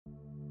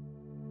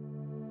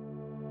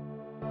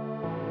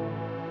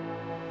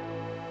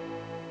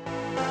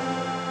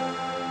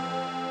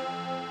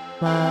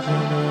my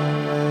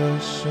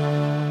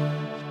generation.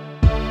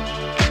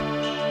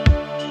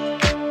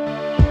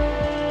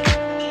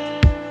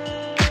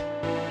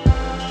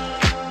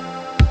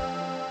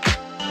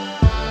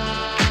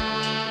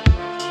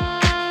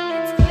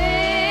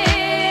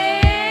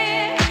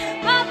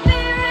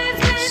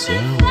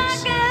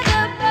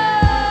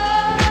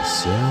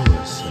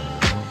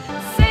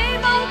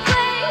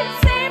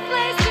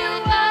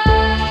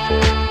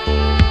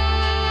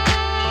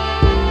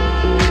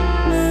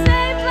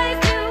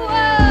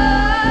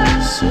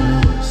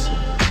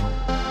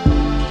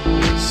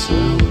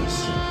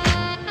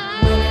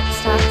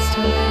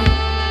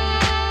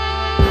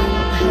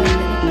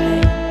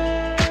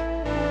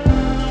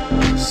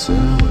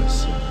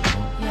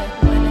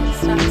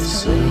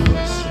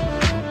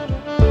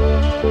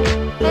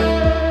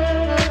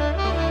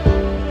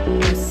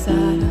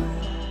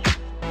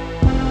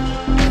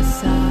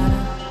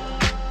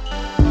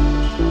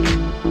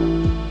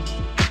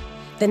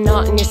 The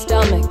knot in your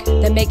stomach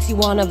that makes you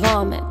wanna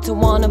vomit, to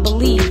wanna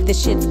believe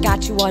this shit's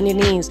got you on your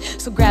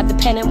knees. So grab the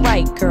pen and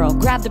write, girl,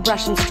 grab the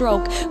brush and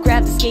stroke,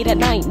 grab the skate at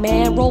night,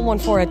 man, roll one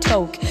for a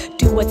toke.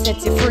 Do what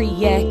sets you free,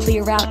 yeah,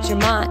 clear out your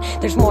mind.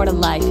 There's more to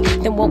life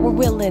than what we're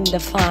willing to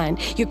find.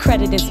 Your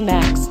credit is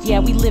maxed, yeah,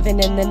 we living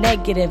in the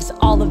negatives.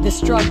 All of this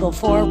struggle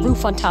for a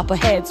roof on top of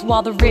heads,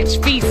 while the rich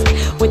feast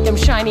with them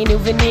shiny new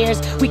veneers.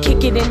 We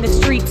kick it in the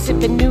streets,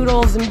 sipping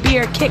noodles and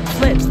beer, kick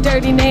flips,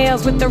 dirty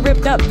nails with the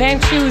ripped up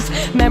Van shoes.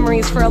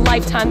 Memories for a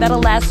lifetime that'll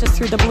last us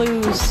through the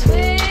blues.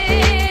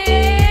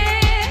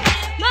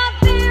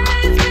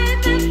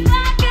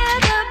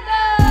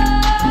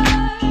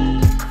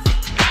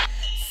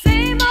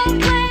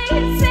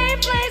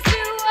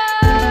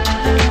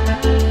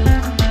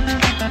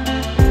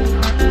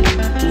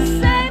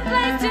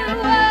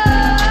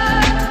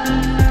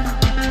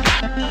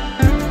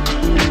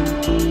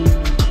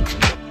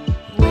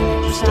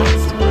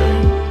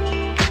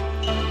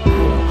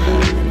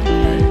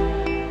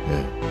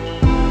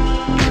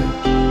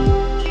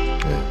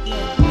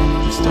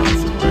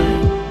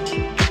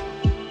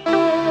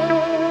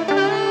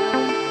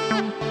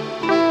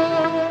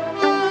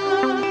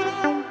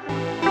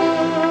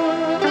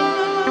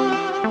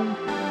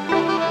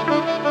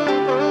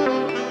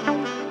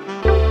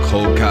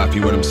 Cold coffee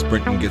when I'm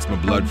sprinting gets my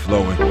blood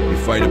flowing. You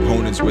fight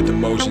opponents with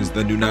emotions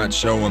that do not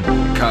show them.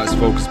 You cause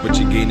focus but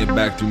you gain it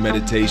back through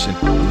meditation.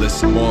 You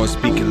listen more,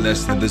 speaking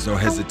less, and there's no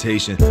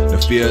hesitation. No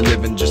fear of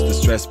living, just the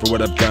stress for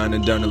what I've gone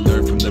and done, and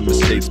learn from the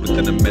mistakes, but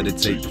then I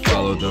meditate to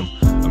follow them.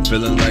 I'm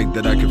feeling like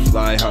that I could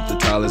fly off the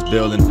tallest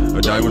building,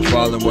 or die when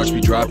falling, watch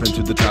me dropping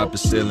to the top of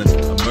ceiling.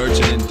 A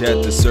merchant in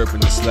debt, the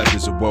serpent that slept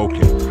is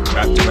awoken.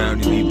 Wrapped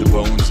around, you leave the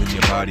bones in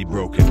your body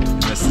broken.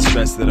 And that's the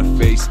stress that I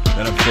face,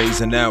 that I'm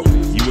phasing out.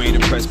 You ain't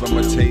impressed by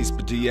my taste,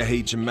 but do you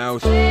hate your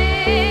mouth?